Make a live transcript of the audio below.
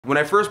When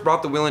I first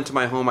brought the wheel into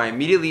my home, I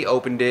immediately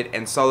opened it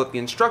and saw that the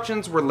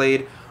instructions were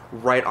laid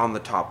right on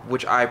the top,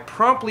 which I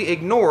promptly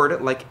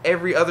ignored like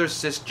every other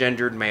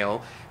cisgendered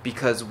male,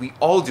 because we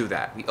all do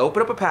that. We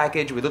open up a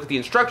package, we look at the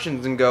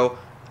instructions and go,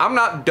 I'm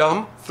not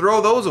dumb, throw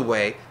those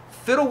away,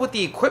 fiddle with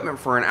the equipment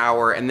for an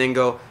hour, and then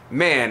go,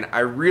 man,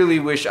 I really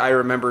wish I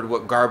remembered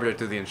what garbage I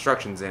threw the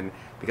instructions in,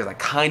 because I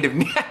kind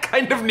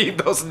of need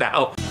those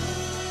now.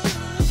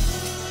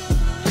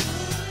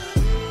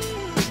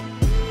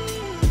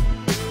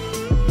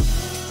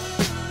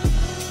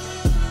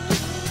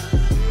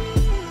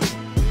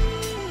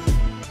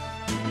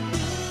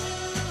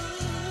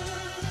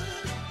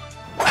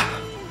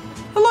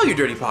 Hello, you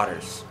dirty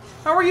potters.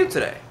 How are you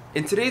today?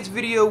 In today's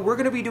video, we're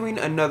going to be doing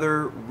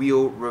another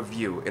wheel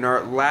review. In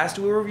our last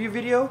wheel review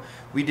video,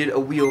 we did a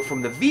wheel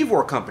from the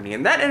Vevor company,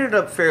 and that ended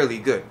up fairly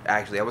good,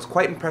 actually. I was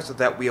quite impressed with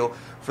that wheel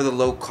for the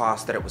low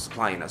cost that it was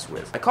supplying us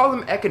with. I call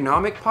them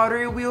economic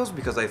pottery wheels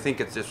because I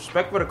think it's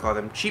disrespectful to call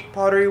them cheap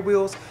pottery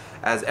wheels,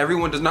 as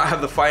everyone does not have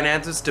the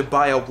finances to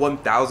buy a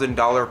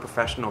 $1,000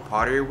 professional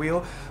pottery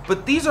wheel,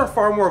 but these are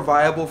far more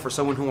viable for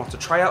someone who wants to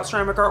try out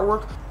ceramic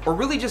artwork or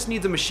really just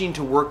needs a machine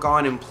to work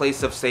on in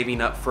place of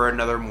saving up for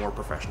another more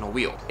professional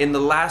wheel. In the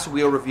last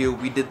wheel review,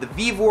 we did the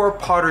Vevor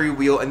pottery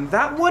wheel, and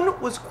that one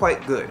was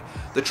quite good.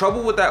 The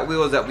trouble with that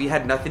wheel is that we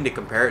had nothing to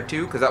compare it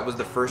to, because that was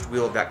the first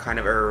wheel of that kind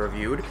of era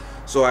reviewed.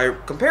 So I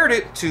compared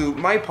it to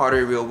my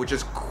pottery wheel, which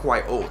is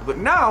quite old. But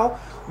now,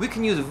 we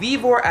can use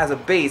Vevor as a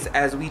base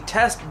as we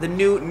test the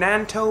new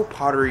Nantfun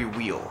pottery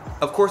wheel.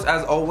 Of course,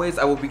 as always,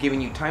 I will be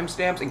giving you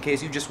timestamps in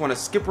case you just want to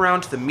skip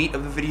around to the meat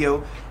of the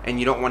video and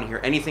you don't want to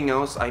hear anything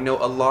else. I know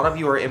a lot of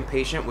you are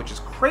impatient, which is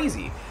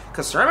crazy,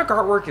 because ceramic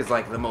artwork is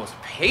like the most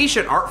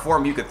patient art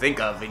form you could think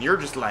of, and you're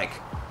just like,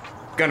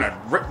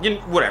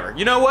 whatever.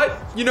 You know what?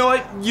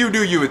 You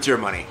do you, it's your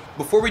money.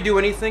 Before we do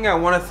anything, I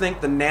want to thank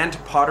the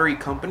Nant Pottery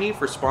Company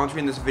for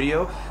sponsoring this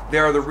video. They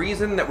are the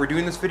reason that we're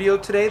doing this video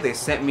today. They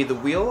sent me the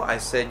wheel, I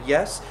said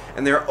yes,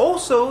 and they're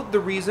also the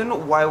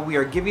reason why we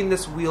are giving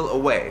this wheel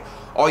away.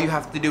 All you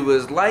have to do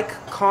is like,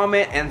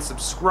 comment, and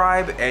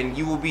subscribe, and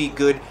you will be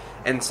good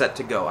and set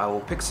to go. I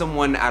will pick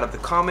someone out of the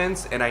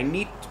comments, and I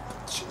need,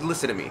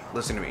 listen to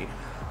me.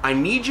 I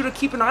need you to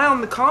keep an eye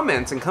on the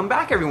comments and come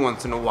back every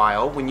once in a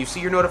while when you see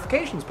your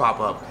notifications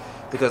pop up.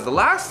 Because the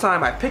last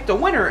time I picked a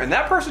winner and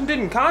that person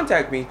didn't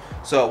contact me,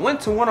 so it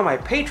went to one of my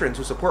patrons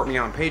who support me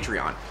on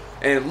Patreon.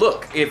 And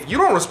look, if you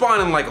don't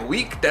respond in like a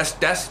week,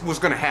 that's what's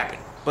gonna happen.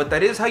 But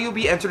that is how you'll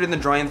be entered in the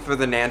drawing for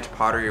the Nant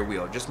pottery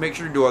wheel. Just make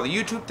sure to do all the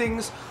YouTube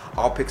things,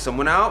 I'll pick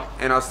someone out,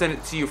 and I'll send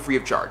it to you free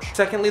of charge.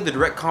 Secondly, the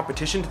direct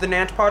competition to the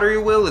Nant pottery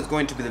wheel is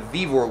going to be the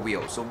Vevor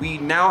wheel. So we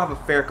now have a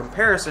fair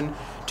comparison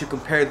to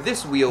compare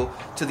this wheel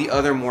to the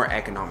other more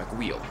economic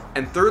wheel.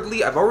 And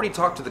thirdly, I've already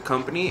talked to the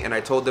company and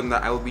I told them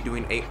that I will be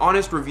doing an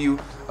honest review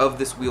of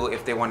this wheel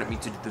if they wanted me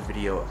to do the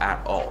video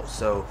at all.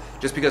 So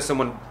just because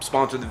someone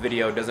sponsored the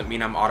video doesn't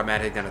mean I'm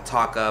automatically gonna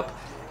talk up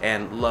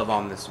and love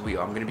on this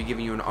wheel. I'm going to be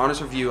giving you an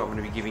honest review. I'm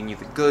going to be giving you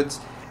the goods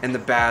and the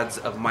bads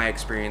of my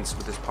experience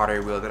with this pottery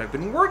wheel that I've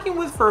been working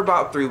with for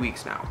about 3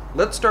 weeks now.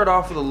 Let's start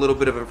off with a little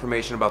bit of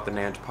information about the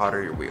Nant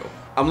pottery wheel.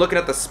 I'm looking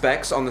at the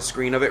specs on the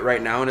screen of it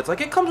right now, and it's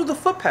like it comes with a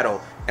foot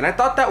pedal. And I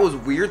thought that was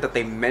weird that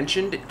they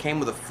mentioned it came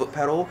with a foot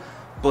pedal,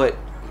 but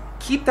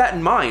keep that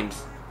in mind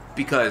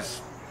because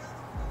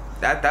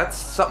that's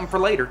something for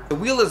later. The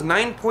wheel is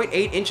 9.8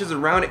 inches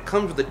around. It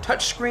comes with a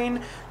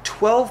touchscreen,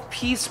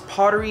 12-piece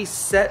pottery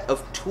set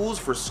of tools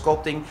for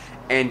sculpting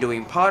and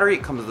doing pottery.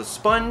 It comes with a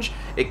sponge,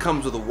 it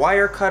comes with a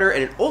wire cutter,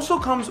 and it also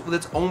comes with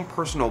its own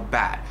personal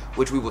bat,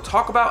 which we will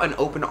talk about and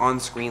open on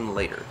screen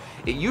later.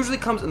 It usually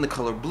comes in the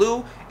color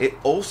blue. It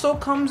also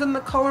comes in the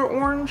color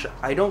orange.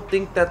 I don't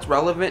think that's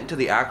relevant to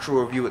the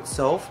actual review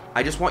itself.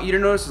 I just want you to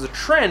notice there's a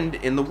trend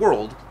in the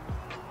world,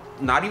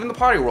 not even the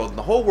pottery world, in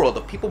the whole world,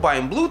 of people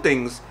buying blue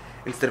things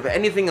instead of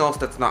anything else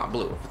that's not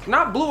blue. If it's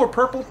not blue or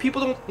purple,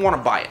 people don't want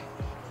to buy it.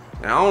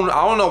 And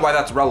I don't know why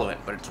that's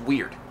relevant, but it's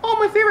weird. Oh,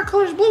 my favorite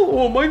color is blue.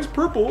 Oh, mine's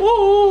purple.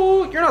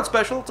 Oh, you're not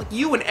special. It's like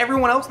you and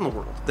everyone else in the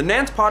world. The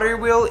Nant pottery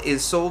wheel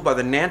is sold by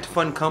the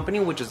Nantfun company,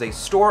 which is a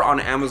store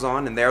on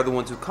Amazon, and they're the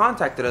ones who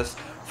contacted us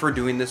for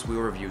doing this wheel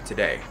review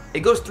today.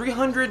 It goes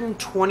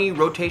 320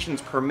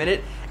 rotations per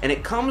minute, and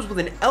it comes with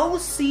an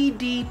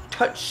LCD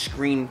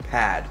touchscreen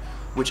pad,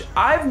 which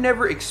I've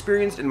never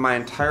experienced in my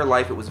entire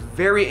life. It was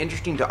very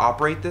interesting to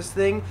operate this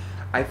thing.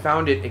 I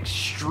found it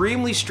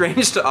extremely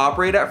strange to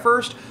operate at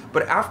first,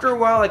 but after a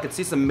while I could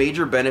see some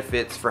major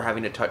benefits for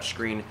having a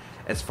touchscreen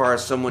as far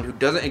as someone who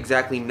doesn't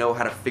exactly know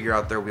how to figure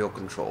out their wheel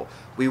control.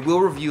 We will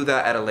review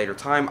that at a later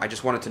time. I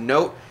just wanted to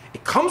note,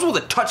 it comes with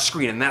a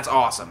touchscreen, and that's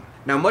awesome.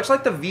 Now, much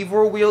like the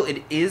Vevor wheel,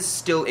 it is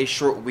still a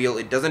short wheel.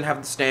 It doesn't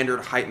have the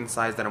standard height and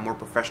size that a more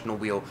professional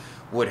wheel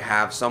would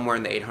have, somewhere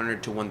in the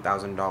 $800 to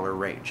 $1,000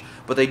 range.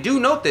 But they do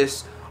note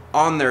this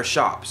on their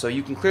shop, so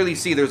you can clearly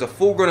see there's a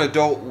full-grown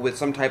adult with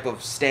some type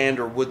of stand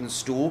or wooden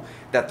stool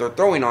that they're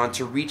throwing on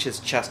to reach his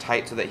chest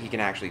height so that he can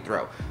actually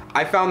throw.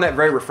 I found that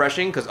very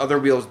refreshing because other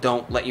wheels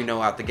don't let you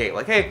know out the gate,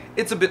 like, hey,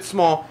 it's a bit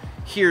small,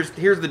 here's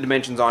the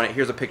dimensions on it.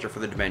 Here's a picture for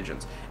the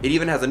dimensions. It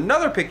even has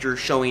another picture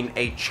showing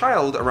a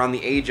child around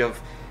the age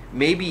of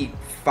maybe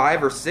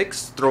 5 or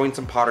 6 throwing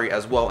some pottery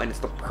as well, and it's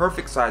the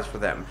perfect size for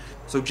them.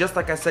 So just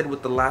like I said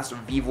with the last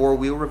Vivor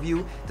wheel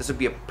review, this would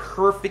be a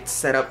perfect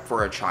setup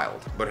for a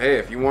child. But hey,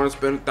 if you want to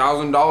spend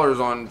 $1,000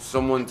 on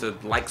someone to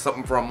like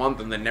something for a month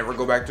and then never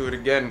go back to it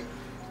again,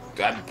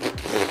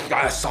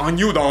 that's on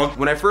you, dog.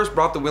 When I first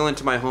brought the wheel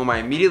into my home, I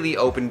immediately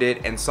opened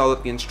it and saw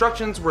that the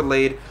instructions were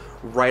laid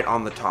right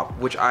on the top,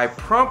 which I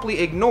promptly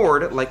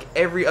ignored like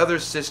every other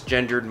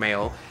cisgendered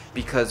male,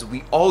 because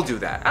we all do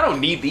that. I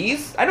don't need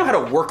these. I know how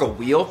to work a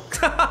wheel.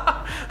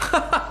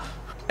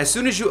 As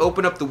soon as you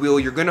open up the wheel,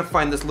 you're gonna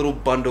find this little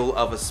bundle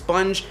of a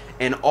sponge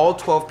and all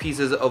 12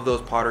 pieces of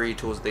those pottery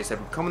tools that they said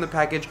would come in the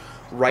package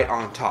right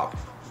on top.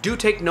 Do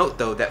take note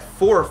though that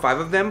 4 or 5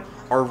 of them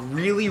are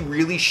really,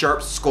 really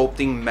sharp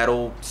sculpting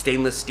metal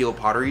stainless steel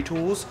pottery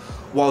tools,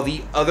 while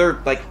the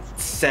other like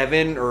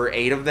 7 or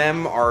 8 of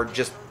them are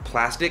just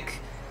plastic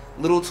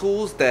little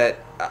tools that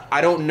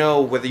I don't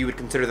know whether you would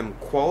consider them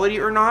quality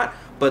or not,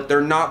 but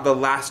they're not the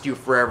last you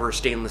forever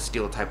stainless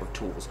steel type of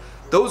tools.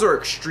 Those are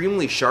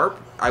extremely sharp.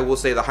 I will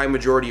say the high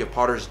majority of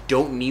potters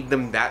don't need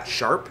them that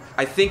sharp.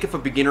 I think if a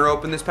beginner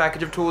opened this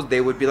package of tools, they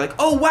would be like,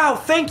 oh wow,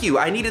 thank you,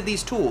 I needed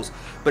these tools.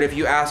 But if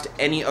you asked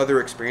any other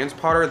experienced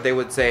potter, they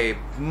would say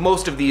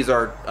most of these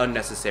are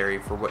unnecessary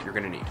for what you're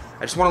gonna need.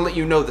 I just wanna let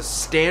you know the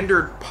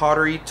standard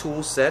pottery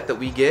tool set that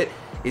we get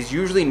is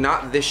usually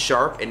not this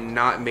sharp and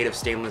not made of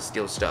stainless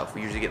steel stuff.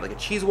 We usually get like a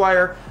cheese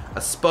wire,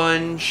 a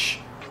sponge,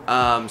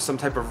 some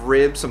type of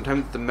rib,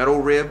 sometimes the metal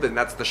rib, and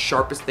that's the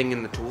sharpest thing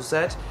in the tool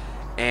set,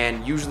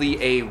 and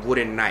usually a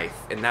wooden knife,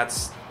 and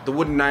the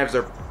wooden knives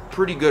are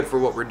pretty good for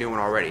what we're doing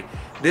already.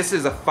 This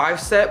is a 5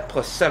 set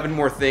plus 7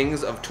 more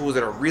things of tools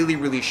that are really,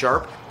 really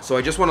sharp, so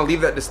I just want to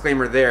leave that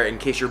disclaimer there in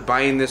case you're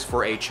buying this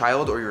for a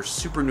child or you're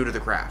super new to the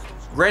craft.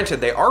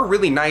 Granted, they are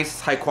really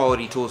nice, high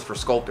quality tools for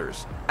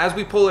sculptors. As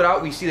we pull it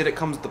out, we see that it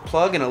comes with the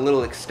plug and a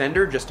little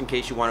extender just in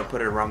case you want to put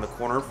it around the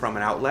corner from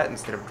an outlet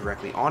instead of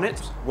directly on it.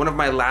 One of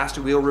my last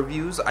wheel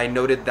reviews, I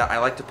noted that I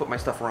like to put my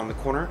stuff around the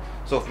corner.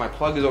 So if my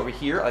plug is over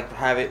here, I like to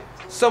have it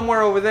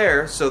somewhere over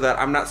there so that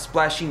I'm not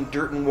splashing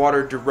dirt and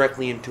water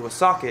directly into a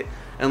socket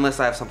unless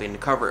I have something to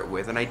cover it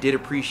with, and I did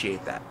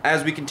appreciate that.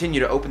 As we continue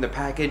to open the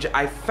package,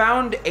 I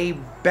found a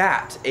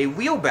bat, a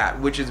wheel bat,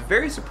 which is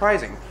very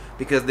surprising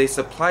because they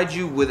supplied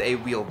you with a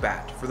wheel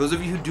bat. For those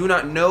of you who do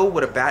not know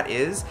what a bat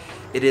is,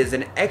 it is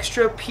an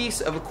extra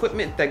piece of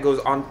equipment that goes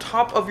on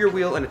top of your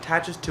wheel and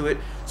attaches to it,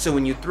 so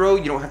when you throw,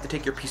 you don't have to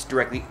take your piece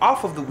directly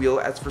off of the wheel,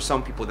 as for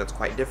some people that's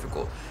quite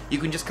difficult. You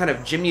can just kind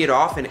of jimmy it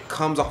off and it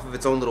comes off of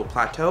its own little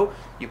plateau.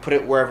 You put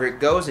it wherever it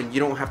goes and you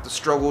don't have to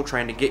struggle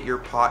trying to get your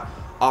pot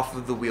off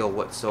of the wheel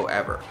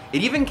whatsoever.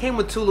 It even came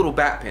with 2 little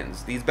bat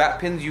pins. These bat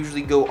pins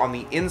usually go on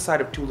the inside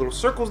of 2 little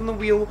circles in the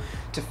wheel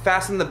to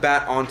fasten the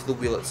bat onto the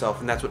wheel itself,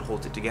 and that's what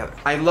holds it together.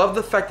 I love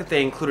the fact that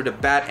they included a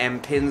bat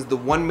and pins. The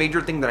one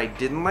major thing that I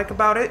didn't like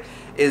about it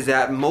is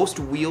that most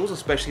wheels,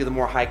 especially the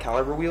more high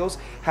caliber wheels,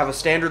 have a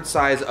standard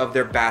size of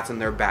their bats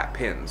and their bat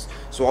pins.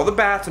 So all the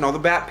bats and all the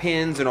bat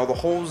pins and all the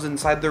holes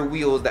inside their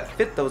wheels that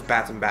fit those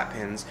bats and bat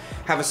pins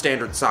have a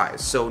standard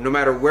size. So no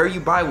matter where you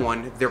buy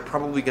one, they're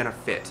probably gonna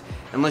fit,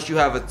 unless you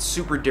have a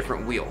super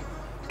different wheel.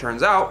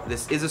 Turns out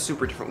this is a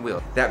super different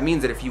wheel. That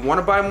means that if you want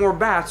to buy more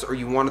bats or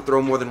you want to throw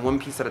more than 1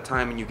 piece at a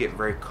time and you get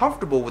very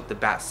comfortable with the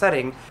bat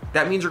setting,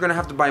 that means you're going to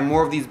have to buy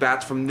more of these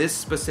bats from this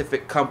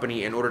specific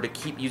company in order to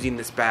keep using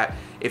this bat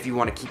if you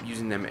want to keep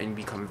using them and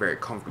become very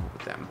comfortable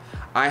with them.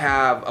 I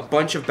have a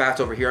bunch of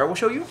bats over here I will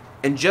show you.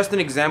 And just an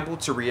example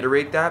to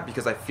reiterate that,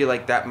 because I feel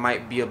like that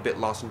might be a bit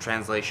lost in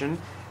translation.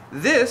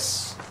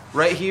 This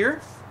right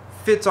here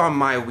fits on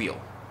my wheel.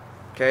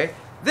 Okay?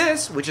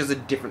 This, which is a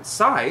different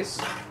size,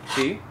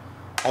 see,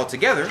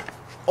 altogether,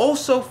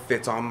 also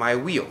fits on my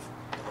wheel.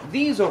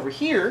 These over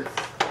here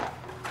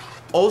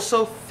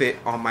also fit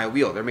on my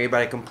wheel. They're made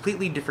by a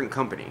completely different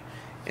company.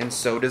 And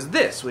so does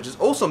this, which is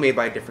also made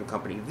by a different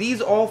company.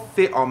 These all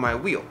fit on my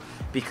wheel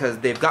because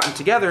they've gotten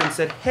together and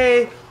said,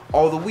 hey,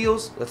 all the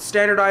wheels, let's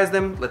standardize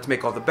them. Let's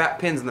make all the bat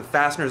pins and the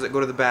fasteners that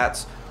go to the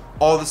bats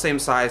all the same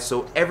size,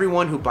 so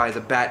everyone who buys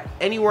a bat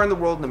anywhere in the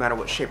world, no matter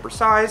what shape or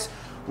size,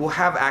 will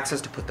have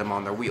access to put them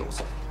on their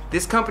wheels.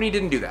 This company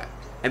didn't do that.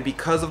 And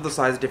because of the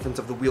size difference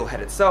of the wheel head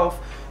itself,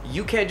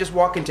 you can't just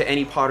walk into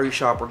any pottery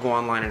shop or go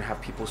online and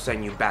have people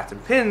send you bats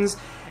and pins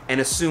and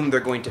assume they're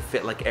going to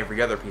fit like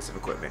every other piece of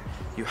equipment.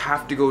 You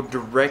have to go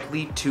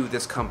directly to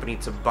this company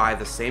to buy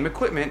the same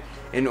equipment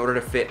in order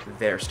to fit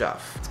their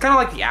stuff. It's kind of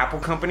like the Apple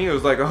company. It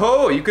was like,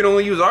 oh, you can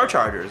only use our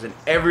chargers. And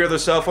every other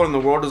cell phone in the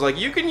world is like,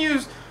 you can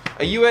use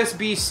a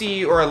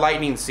USB-C or a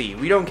Lightning-C.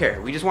 We don't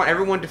care. We just want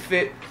everyone to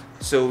fit,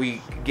 so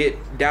we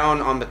get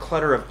down on the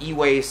clutter of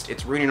e-waste.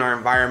 It's ruining our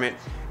environment.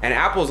 And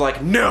Apple's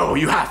like, no,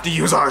 you have to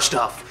use our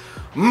stuff.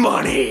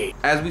 Money!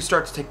 As we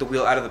start to take the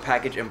wheel out of the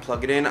package and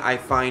plug it in, I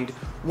find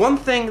one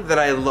thing that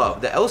I love.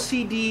 The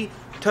LCD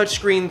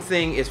touchscreen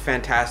thing is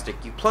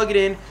fantastic. You plug it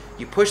in,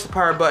 you push the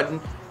power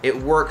button, it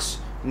works,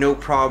 no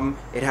problem.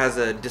 It has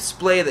a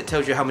display that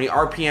tells you how many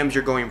RPMs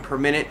you're going per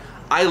minute.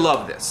 I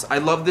love this. I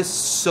love this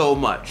so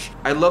much.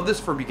 I love this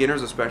for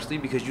beginners especially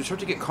because you start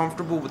to get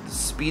comfortable with the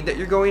speed that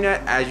you're going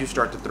at as you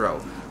start to throw.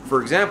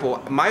 For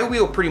example, my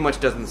wheel pretty much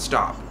doesn't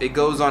stop. It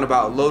goes on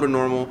about low to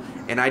normal,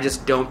 and I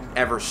just don't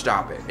ever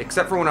stop it,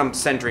 except for when I'm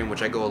centering,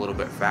 which I go a little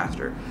bit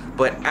faster.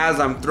 But as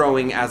I'm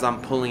throwing, as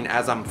I'm pulling,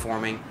 as I'm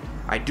forming,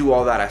 I do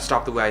all that. I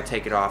stop the way I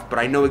take it off, but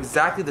I know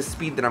exactly the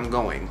speed that I'm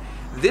going.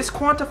 This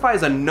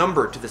quantifies a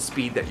number to the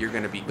speed that you're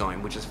going to be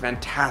going, which is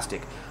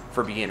fantastic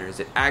for beginners.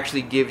 It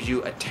actually gives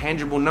you a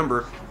tangible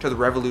number to the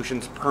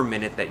revolutions per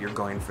minute that you're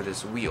going for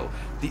this wheel.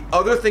 The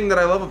other thing that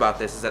I love about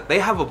this is that they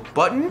have a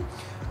button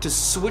to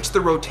switch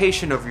the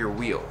rotation of your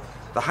wheel.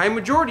 The high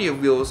majority of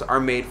wheels are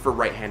made for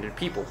right-handed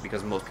people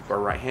because most people are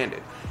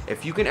right-handed.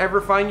 If you can ever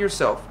find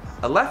yourself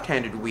a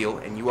left-handed wheel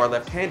and you are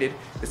left-handed,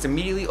 this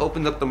immediately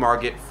opens up the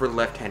market for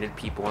left-handed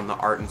people in the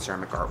art and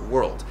ceramic art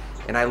world.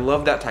 And I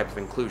love that type of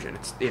inclusion.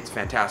 It's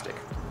fantastic.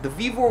 The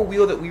Vivor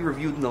wheel that we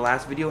reviewed in the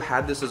last video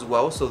had this as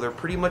well, so they're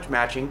pretty much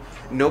matching.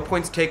 No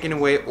points taken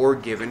away or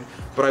given.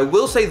 But I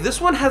will say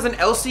this one has an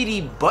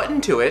LCD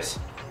button to it,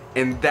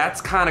 and that's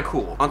kind of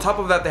cool. On top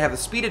of that, they have the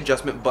speed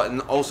adjustment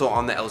button also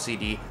on the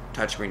LCD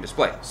touchscreen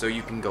display. So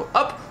you can go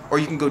up or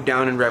you can go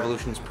down in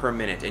revolutions per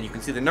minute, and you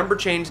can see the number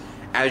change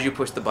as you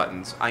push the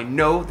buttons. I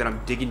know that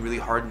I'm digging really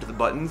hard into the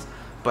buttons,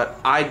 but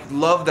I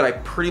love that I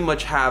pretty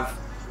much have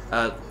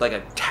like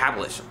a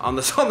tablet on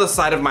the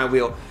side of my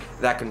wheel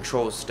that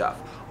controls stuff.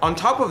 On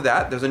top of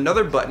that, there's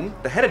another button,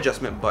 the head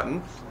adjustment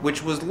button,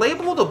 which was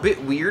labeled a bit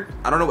weird.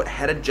 I don't know what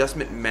head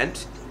adjustment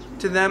meant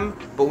to them,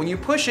 but when you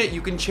push it,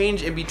 you can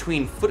change in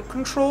between foot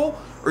control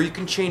or you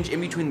can change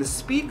in between the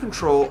speed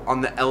control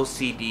on the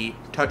LCD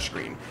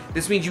touchscreen.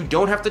 This means you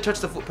don't have to touch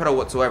the foot pedal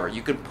whatsoever.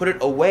 You can put it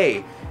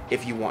away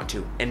if you want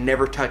to and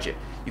never touch it.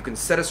 You can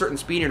set a certain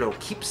speed and it'll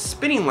keep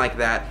spinning like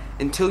that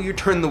until you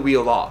turn the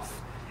wheel off.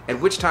 At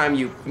which time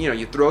you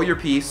throw your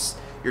piece,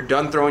 you're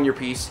done throwing your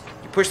piece,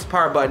 you push the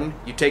power button,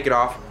 you take it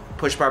off,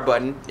 push power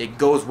button, it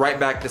goes right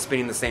back to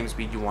spinning the same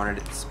speed you wanted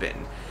it to spin.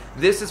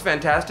 This is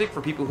fantastic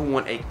for people who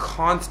want a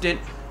constant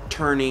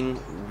turning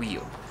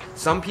wheel.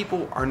 Some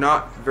people are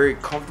not very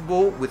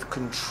comfortable with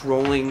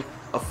controlling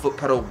a foot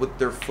pedal with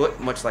their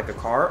foot, much like a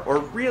car, or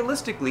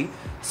realistically,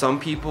 some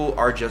people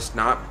are just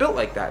not built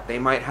like that. They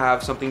might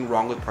have something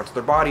wrong with parts of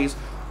their bodies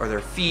or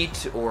their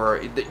feet,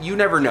 or you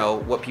never know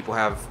what people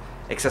have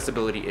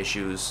accessibility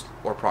issues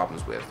or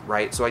problems with,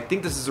 right? So I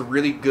think this is a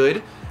really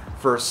good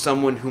for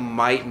someone who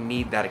might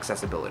need that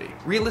accessibility.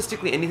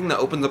 Realistically, anything that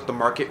opens up the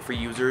market for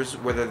users,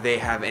 whether they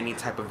have any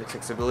type of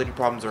accessibility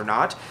problems or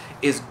not,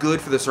 is good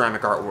for the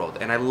ceramic art world,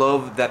 and I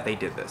love that they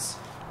did this.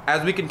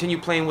 As we continue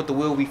playing with the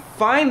wheel, we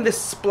find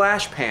this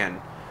splash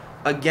pan.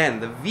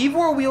 Again, the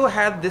Vivor wheel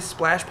had this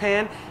splash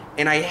pan,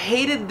 and I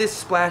hated this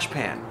splash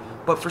pan,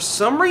 but for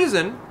some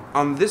reason,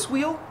 on this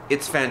wheel,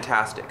 it's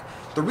fantastic.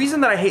 The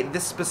reason that I hate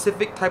this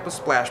specific type of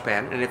splash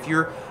pan, and if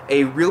you're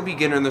a real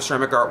beginner in the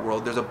ceramic art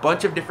world, there's a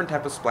bunch of different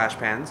types of splash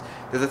pans.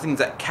 There's the things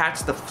that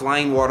catch the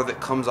flying water that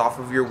comes off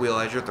of your wheel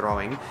as you're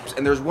throwing.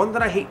 And there's one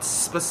that I hate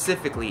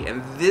specifically,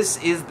 and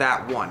this is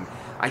that one.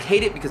 I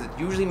hate it because it's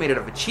usually made out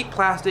of a cheap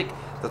plastic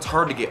that's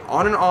hard to get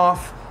on and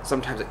off.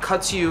 Sometimes it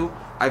cuts you.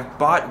 I've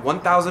bought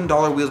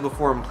 $1,000 wheels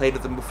before and played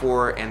with them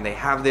before, and they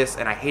have this,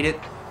 and I hate it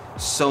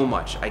so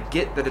much. I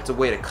get that it's a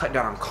way to cut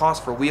down on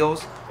cost for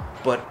wheels,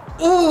 but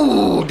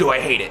ooh, do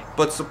I hate it.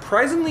 But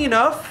surprisingly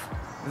enough,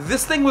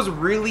 this thing was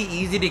really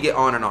easy to get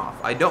on and off.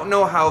 I don't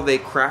know how they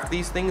craft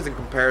these things in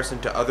comparison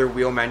to other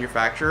wheel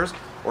manufacturers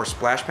or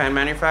splash pan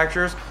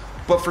manufacturers,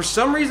 but for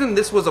some reason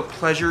this was a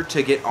pleasure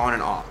to get on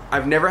and off.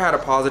 I've never had a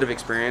positive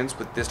experience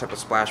with this type of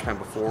splash pan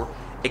before,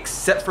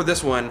 except for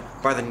this one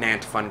by the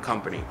Nantfun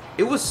company.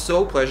 It was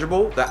so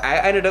pleasurable that I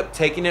ended up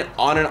taking it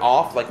on and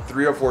off like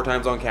 3 or 4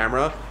 times on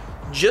camera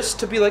just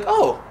to be like,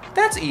 oh,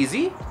 that's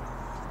easy.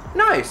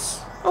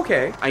 Nice.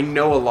 Okay. I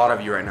know a lot of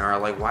you right now are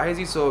like, why is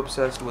he so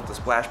obsessed with the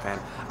splash pan?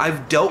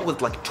 I've dealt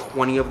with like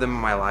 20 of them in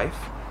my life,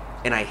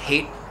 and I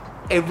hate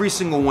every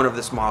single one of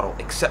this model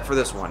except for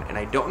this one. And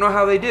I don't know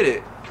how they did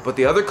it, but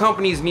the other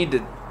companies need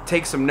to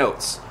take some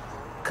notes,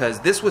 because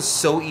this was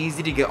so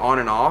easy to get on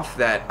and off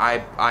that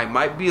I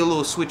might be a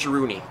little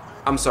switcheroony.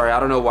 I'm sorry, I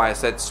don't know why I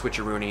said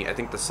switcheroony. I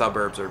think the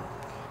suburbs are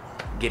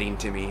getting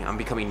to me. I'm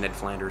becoming Ned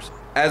Flanders.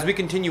 As we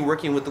continue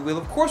working with the wheel,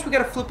 of course we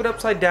gotta flip it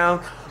upside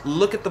down,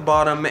 look at the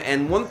bottom,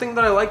 and one thing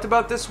that I liked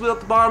about this wheel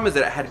at the bottom is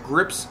that it had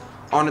grips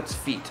on its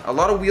feet. A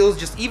lot of wheels,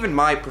 just even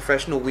my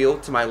professional wheel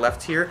to my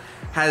left here,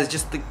 has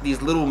just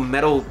these little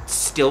metal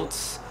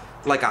stilts,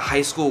 like a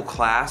high school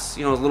class,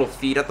 you know, those little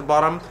feet at the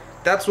bottom.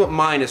 That's what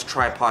mine is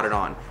tripoded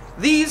on.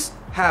 These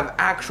have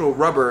actual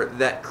rubber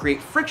that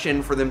create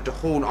friction for them to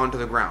hold onto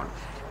the ground,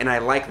 and I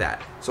like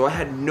that. So I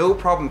had no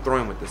problem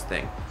throwing with this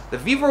thing. The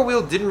Vivor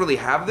wheel didn't really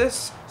have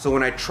this, so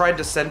when I tried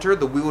to center,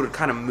 the wheel would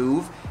kind of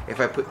move if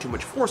I put too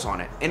much force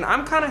on it. And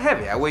I'm kind of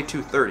heavy, I weigh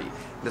 230.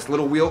 This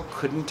little wheel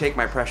couldn't take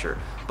my pressure.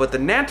 But the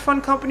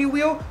Nantfun company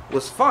wheel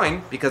was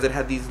fine because it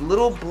had these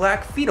little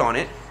black feet on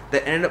it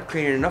that ended up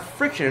creating enough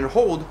friction and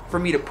hold for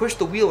me to push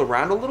the wheel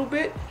around a little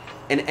bit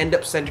and end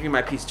up centering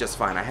my piece just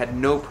fine. I had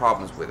no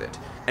problems with it.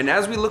 And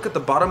as we look at the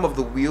bottom of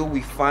the wheel,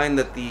 we find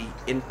that the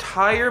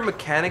entire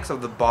mechanics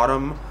of the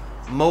bottom,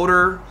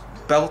 motor,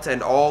 belt,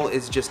 and all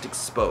is just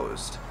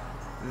exposed.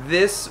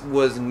 This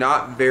was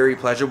not very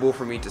pleasurable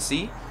for me to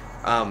see.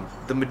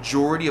 The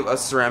majority of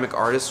us ceramic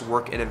artists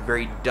work in a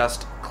very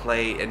dust,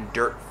 clay, and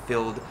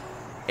dirt-filled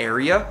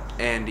area,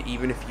 and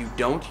even if you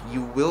don't,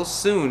 you will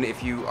soon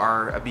if you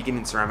are a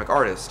beginning ceramic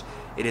artist.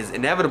 It is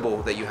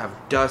inevitable that you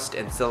have dust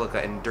and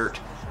silica and dirt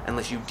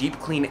unless you deep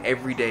clean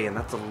every day, and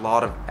that's a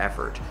lot of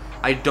effort.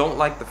 I don't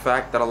like the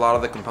fact that a lot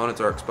of the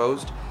components are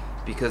exposed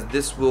because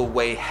this will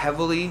weigh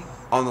heavily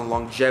on the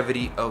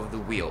longevity of the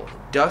wheel.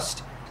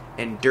 Dust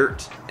and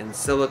dirt and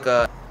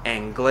silica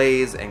and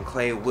glaze and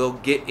clay will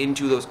get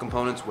into those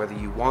components whether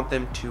you want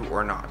them to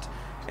or not.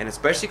 And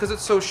especially because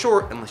it's so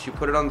short, unless you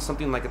put it on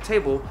something like a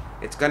table,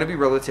 it's going to be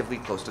relatively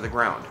close to the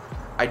ground.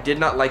 I did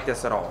not like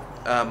this at all.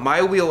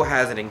 My wheel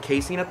has an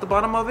encasing at the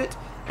bottom of it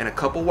and a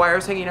couple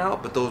wires hanging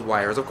out, but those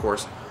wires, of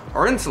course,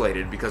 are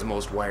insulated because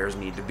most wires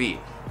need to be.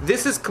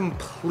 This is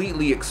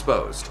completely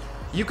exposed.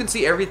 You can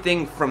see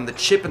everything from the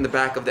chip in the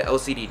back of the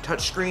LCD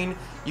touchscreen.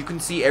 You can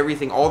see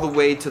everything all the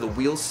way to the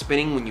wheel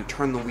spinning when you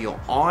turn the wheel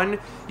on.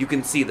 You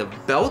can see the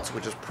belt,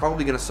 which is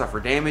probably going to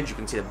suffer damage. You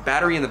can see the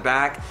battery in the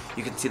back.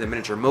 You can see the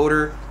miniature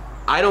motor.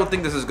 I don't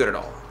think this is good at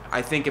all.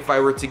 I think if I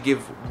were to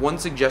give one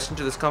suggestion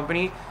to this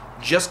company,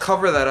 just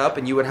cover that up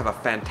and you would have a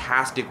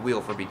fantastic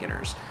wheel for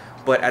beginners.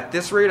 But at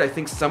this rate, I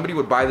think somebody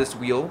would buy this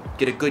wheel,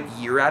 get a good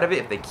year out of it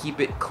if they keep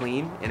it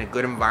clean in a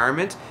good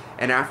environment,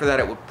 and after that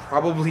it would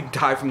probably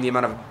die from the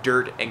amount of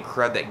dirt and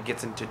crud that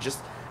gets into just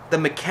the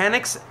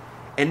mechanics,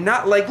 and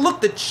not like, look,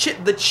 the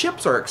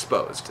chips are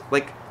exposed.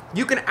 Like,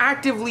 you can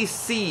actively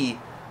see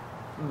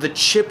the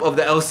chip of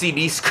the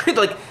LCD screen,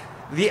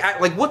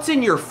 like what's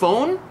in your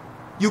phone,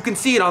 you can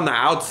see it on the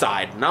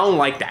outside, and I don't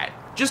like that.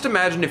 Just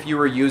imagine if you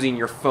were using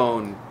your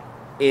phone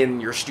in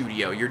your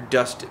studio, your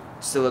dust,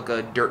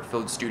 silica,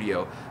 dirt-filled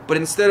studio, but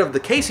instead of the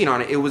casing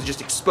on it, it was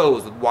just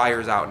exposed with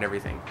wires out and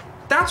everything.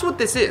 That's what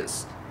this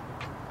is.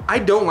 I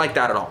don't like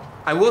that at all.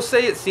 I will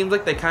say it seems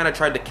like they kind of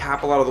tried to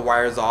cap a lot of the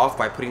wires off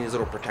by putting these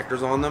little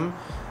protectors on them.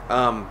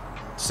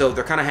 So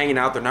they're kind of hanging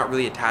out, they're not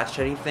really attached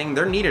to anything.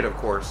 They're needed, of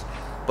course,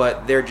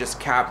 but they're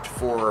just capped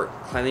for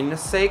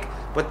cleanliness sake,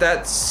 but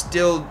that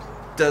still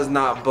does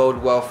not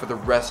bode well for the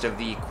rest of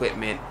the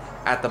equipment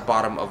at the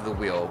bottom of the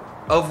wheel,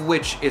 of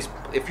which is,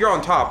 if you're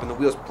on top and the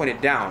wheel's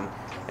pointed down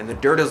and the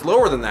dirt is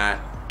lower than that,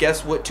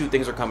 guess what two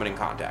things are coming in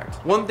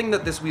contact? One thing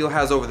that this wheel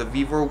has over the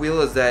Vevor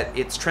wheel is that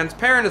it's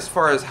transparent as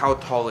far as how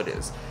tall it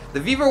is.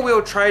 The Vevor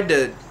wheel tried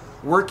to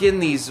work in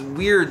these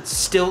weird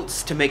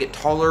stilts to make it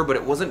taller, but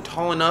it wasn't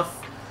tall enough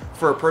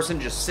for a person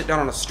to just sit down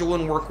on a stool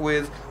and work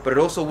with, but it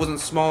also wasn't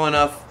small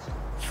enough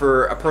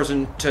for a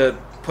person to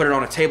put it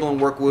on a table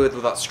and work with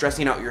without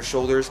stressing out your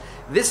shoulders.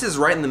 This is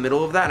right in the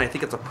middle of that, and I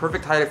think it's a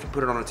perfect height if you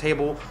put it on a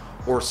table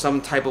or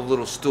some type of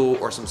little stool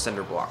or some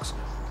cinder blocks.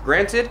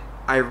 Granted,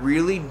 I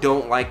really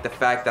don't like the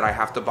fact that I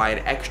have to buy an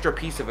extra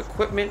piece of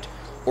equipment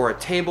or a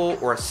table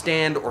or a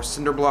stand or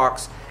cinder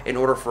blocks in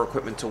order for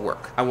equipment to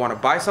work. I want to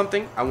buy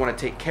something, I want to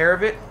take care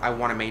of it, I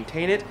want to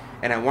maintain it,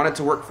 and I want it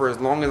to work for as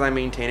long as I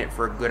maintain it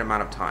for a good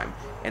amount of time.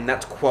 And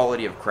that's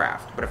quality of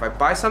craft. But if I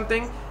buy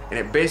something and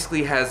it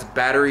basically has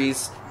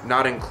batteries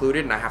not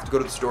included and I have to go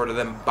to the store to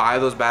then buy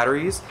those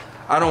batteries,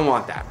 I don't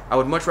want that. I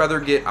would much rather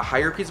get a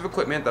higher piece of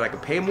equipment that I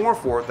could pay more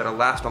for, that'll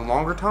last a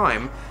longer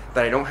time,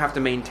 that I don't have to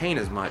maintain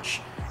as much,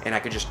 and I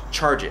could just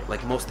charge it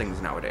like most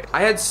things nowadays.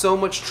 I had so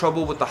much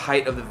trouble with the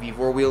height of the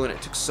Vevor wheel, and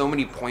it took so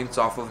many points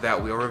off of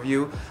that wheel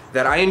review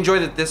that I enjoy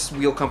that this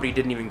wheel company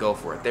didn't even go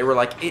for it. They were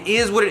like, it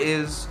is what it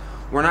is.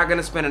 We're not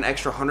gonna spend an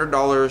extra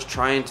 $100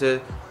 trying to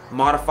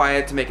modify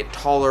it to make it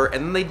taller,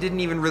 and then they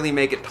didn't even really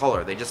make it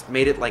taller. They just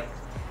made it like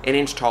an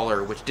inch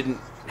taller, which didn't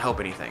help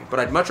anything.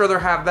 But I'd much rather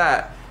have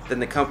that than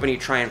the company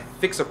try and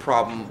fix a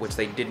problem which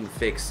they didn't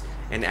fix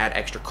and add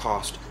extra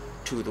cost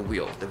to the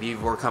wheel. The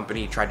Vevor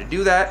company tried to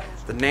do that.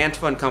 The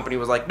Nantfun company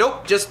was like,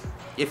 nope, just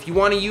if you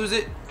want to use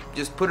it,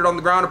 just put it on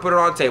the ground or put it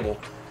on a table.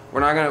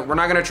 We're not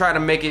gonna try to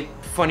make it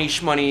funny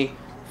schmoney,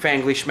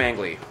 fangly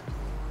schmangly.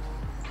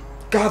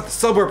 God, the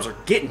suburbs are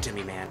getting to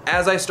me, man.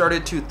 As I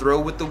started to throw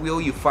with the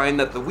wheel, you find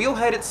that the wheel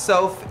head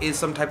itself is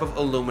some type of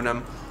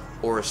aluminum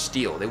or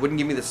steel. They wouldn't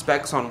give me the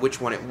specs on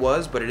which one it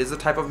was, but it is a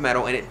type of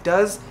metal, and it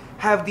does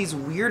have these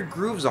weird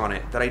grooves on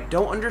it that I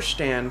don't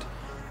understand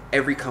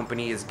every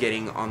company is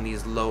getting on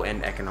these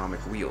low-end economic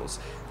wheels.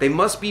 They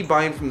must be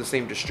buying from the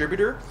same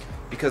distributor,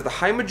 because the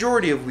high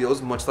majority of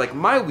wheels, much like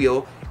my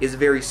wheel, is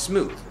very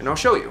smooth, and I'll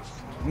show you.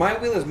 My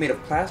wheel is made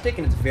of plastic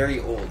and it's very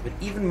old, but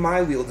even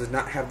my wheel does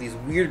not have these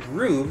weird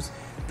grooves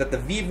that the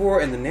Vevor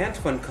and the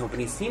Nantfun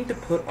company seem to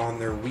put on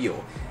their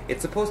wheel.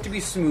 It's supposed to be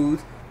smooth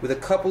with a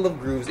couple of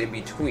grooves in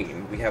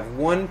between. We have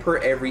one per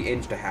every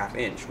inch to half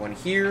inch. One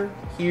here,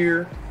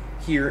 here,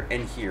 here,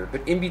 and here.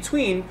 But in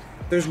between,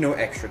 there's no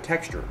extra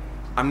texture.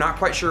 I'm not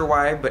quite sure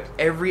why, but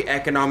every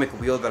economic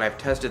wheel that I've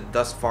tested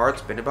thus far,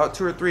 it's been about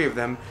 2 or 3 of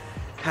them,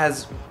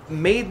 has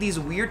made these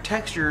weird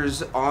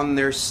textures on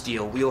their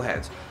steel wheel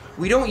heads.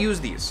 We don't use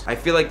these. I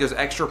feel like there's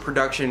extra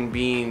production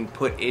being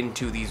put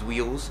into these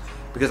wheels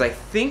because I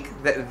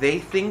think that they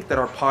think that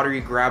our pottery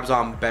grabs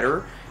on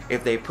better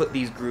if they put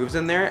these grooves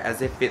in there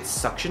as if it's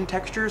suction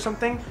texture or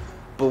something.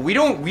 But we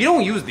don't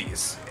use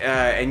these,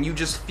 and you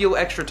just feel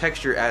extra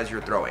texture as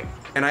you're throwing.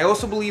 And I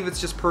also believe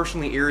it's just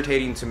personally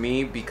irritating to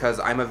me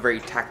because I'm a very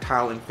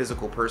tactile and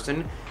physical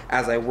person,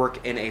 as I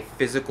work in a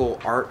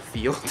physical art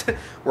field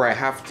where I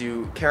have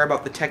to care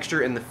about the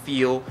texture and the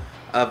feel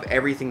of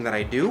everything that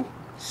I do.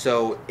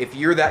 So if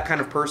you're that kind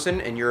of person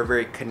and you're a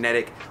very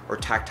kinetic or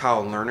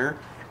tactile learner,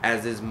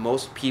 as is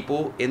most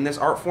people in this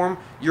art form,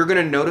 you're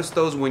gonna notice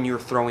those when you're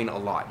throwing a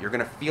lot. You're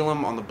gonna feel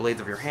them on the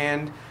blades of your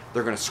hand,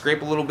 they're gonna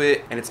scrape a little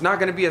bit, and it's not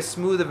gonna be as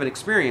smooth of an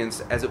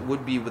experience as it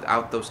would be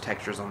without those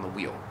textures on the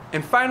wheel.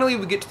 And finally,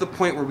 we get to the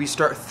point where we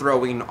start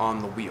throwing on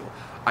the wheel.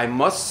 I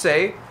must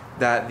say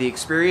that the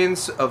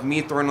experience of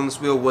me throwing on this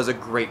wheel was a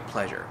great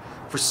pleasure.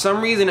 For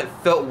some reason, it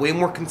felt way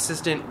more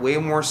consistent, way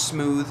more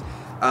smooth.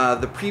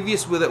 The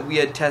previous wheel that we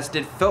had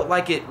tested felt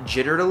like it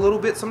jittered a little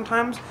bit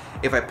sometimes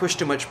if I pushed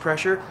too much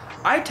pressure.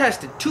 I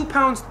tested 2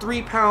 pounds,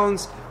 3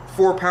 pounds,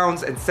 4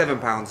 pounds, and 7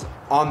 pounds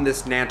on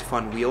this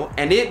Nantfun wheel,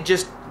 and it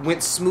just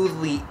went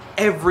smoothly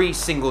every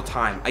single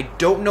time. I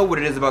don't know what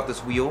it is about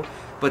this wheel,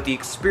 but the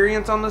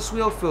experience on this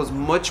wheel feels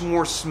much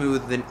more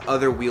smooth than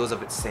other wheels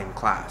of its same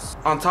class.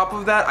 On top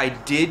of that, I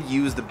did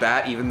use the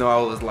bat, even though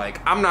I was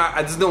like,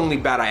 this is the only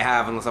bat I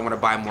have unless I'm gonna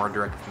buy more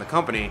directly from the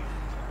company.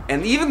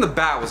 And even the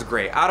bat was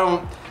great.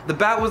 The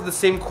bat was the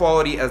same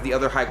quality as the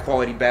other high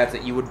quality bats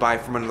that you would buy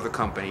from another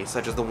company,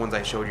 such as the ones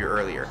I showed you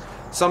earlier.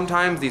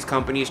 Sometimes these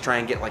companies try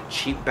and get like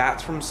cheap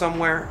bats from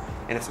somewhere,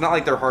 and it's not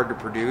like they're hard to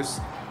produce,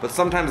 but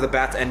sometimes the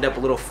bats end up a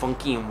little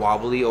funky and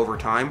wobbly over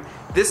time.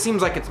 This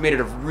seems like it's made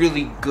out of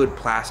really good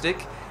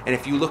plastic, and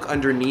if you look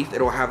underneath,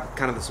 it'll have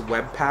kind of this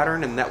web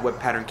pattern, and that web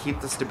pattern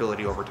keeps the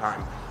stability over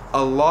time.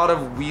 A lot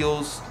of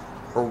wheels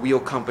or wheel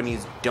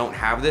companies don't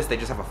have this, they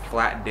just have a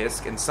flat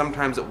disc, and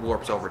sometimes it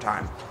warps over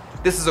time.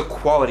 This is a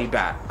quality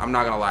bat, I'm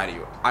not gonna lie to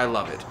you, I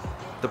love it.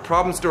 The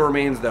problem still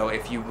remains though,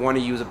 if you want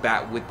to use a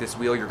bat with this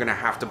wheel, you're gonna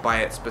have to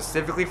buy it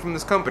specifically from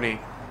this company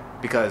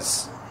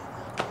because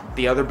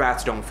the other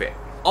bats don't fit.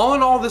 All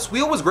in all, this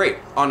wheel was great,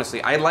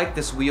 honestly. I like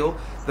this wheel.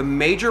 The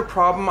major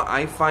problem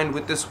I find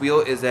with this wheel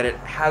is that it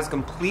has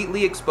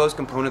completely exposed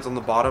components on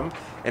the bottom,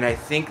 and I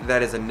think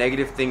that is a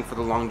negative thing for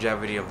the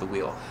longevity of the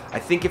wheel. I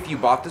think if you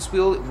bought this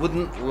wheel, it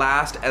wouldn't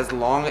last as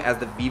long as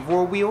the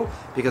Vivor wheel,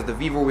 because the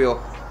Vivor wheel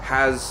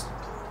has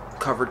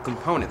covered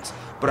components.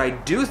 But I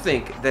do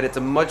think that it's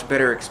a much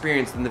better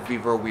experience than the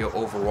Vivor wheel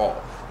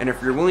overall. And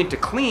if you're willing to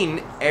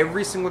clean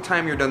every single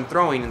time you're done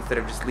throwing instead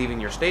of just leaving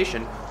your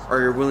station, or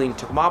you're willing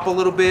to mop a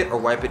little bit or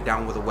wipe it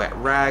down with a wet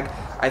rag,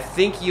 I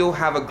think you'll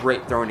have a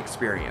great throwing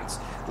experience.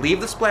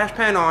 Leave the splash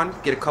pan on,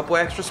 get a couple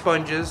extra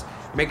sponges,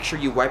 make sure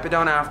you wipe it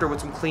down after with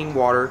some clean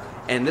water,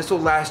 and this will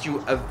last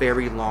you a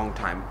very long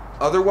time.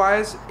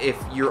 Otherwise, if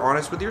you're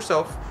honest with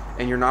yourself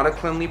and you're not a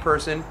cleanly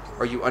person,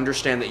 or you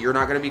understand that you're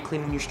not going to be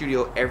cleaning your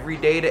studio every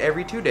day to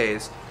every 2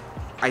 days,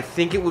 I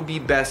think it would be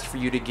best for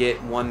you to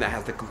get one that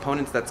has the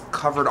components that's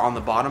covered on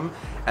the bottom,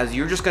 as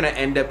you're just going to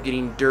end up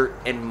getting dirt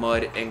and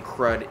mud and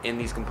crud in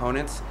these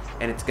components,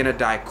 and it's going to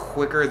die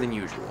quicker than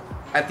usual.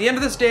 At the end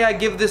of this day, I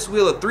give this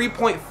wheel a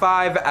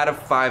 3.5 out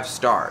of 5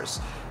 stars.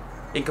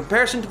 In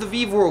comparison to the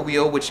Vivor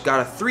wheel, which got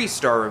a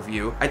 3-star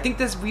review, I think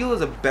this wheel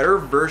is a better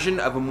version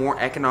of a more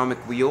economic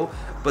wheel,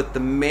 but the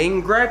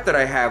main gripe that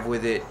I have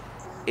with it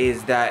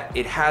is that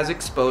it has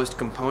exposed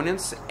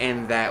components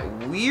and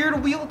that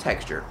weird wheel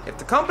texture. If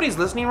the company's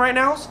listening right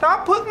now,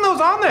 stop putting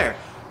those on there.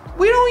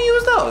 We don't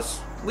use those.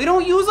 We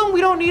don't use them, we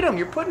don't need them.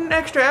 You're putting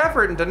extra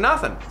effort into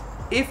nothing.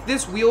 If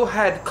this wheel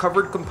had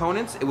covered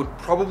components, it would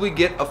probably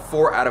get a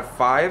 4 out of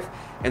 5,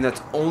 and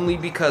that's only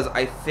because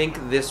I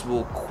think this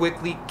will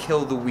quickly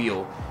kill the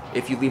wheel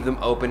if you leave them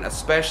open,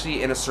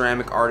 especially in a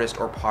ceramic artist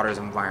or potter's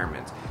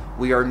environment.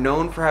 We are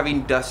known for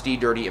having dusty,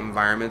 dirty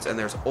environments, and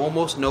there's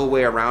almost no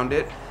way around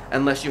it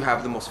unless you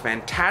have the most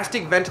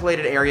fantastic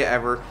ventilated area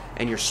ever,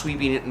 and you're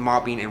sweeping it and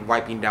mopping and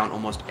wiping down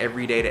almost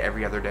every day to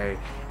every other day,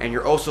 and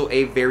you're also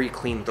a very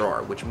clean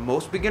thrower, which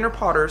most beginner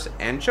potters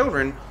and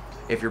children,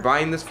 if you're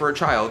buying this for a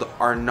child,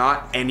 are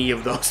not any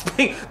of those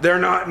things. They're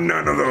not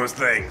none of those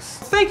things.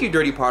 Thank you,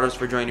 Dirty Potters,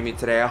 for joining me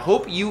today. I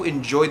hope you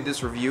enjoyed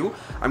this review.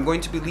 I'm going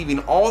to be leaving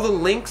all the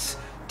links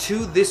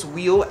to this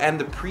wheel and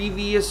the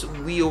previous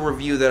wheel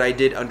review that I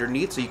did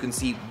underneath, so you can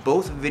see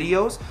both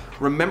videos.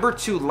 Remember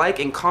to like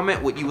and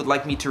comment what you would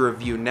like me to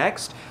review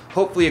next.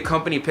 Hopefully a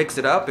company picks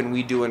it up and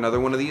we do another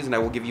one of these, and I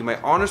will give you my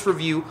honest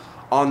review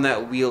on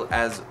that wheel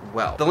as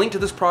well. The link to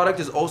this product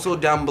is also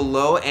down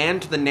below,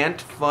 and to the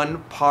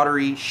Nantfun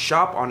Pottery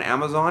shop on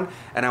Amazon.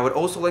 And I would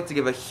also like to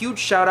give a huge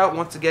shout out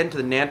once again to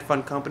the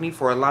Nantfun company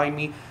for allowing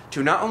me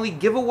to not only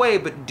give away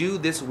but do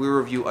this wheel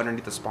review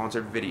underneath the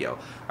sponsored video.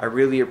 I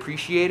really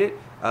appreciate it.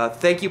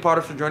 Thank you,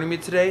 Potters, for joining me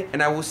today,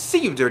 and I will see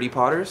you, Dirty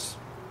Potters,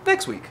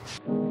 next week.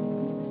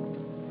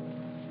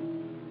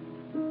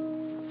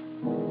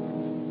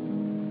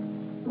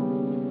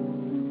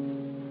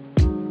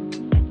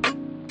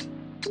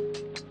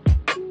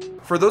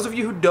 For those of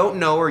you who don't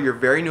know or you're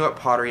very new at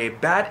pottery, a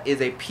bat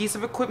is a piece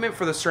of equipment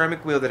for the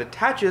ceramic wheel that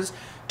attaches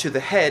to the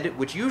head,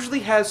 which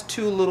usually has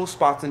two little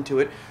spots into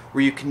it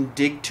where you can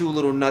dig two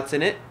little nuts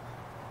in it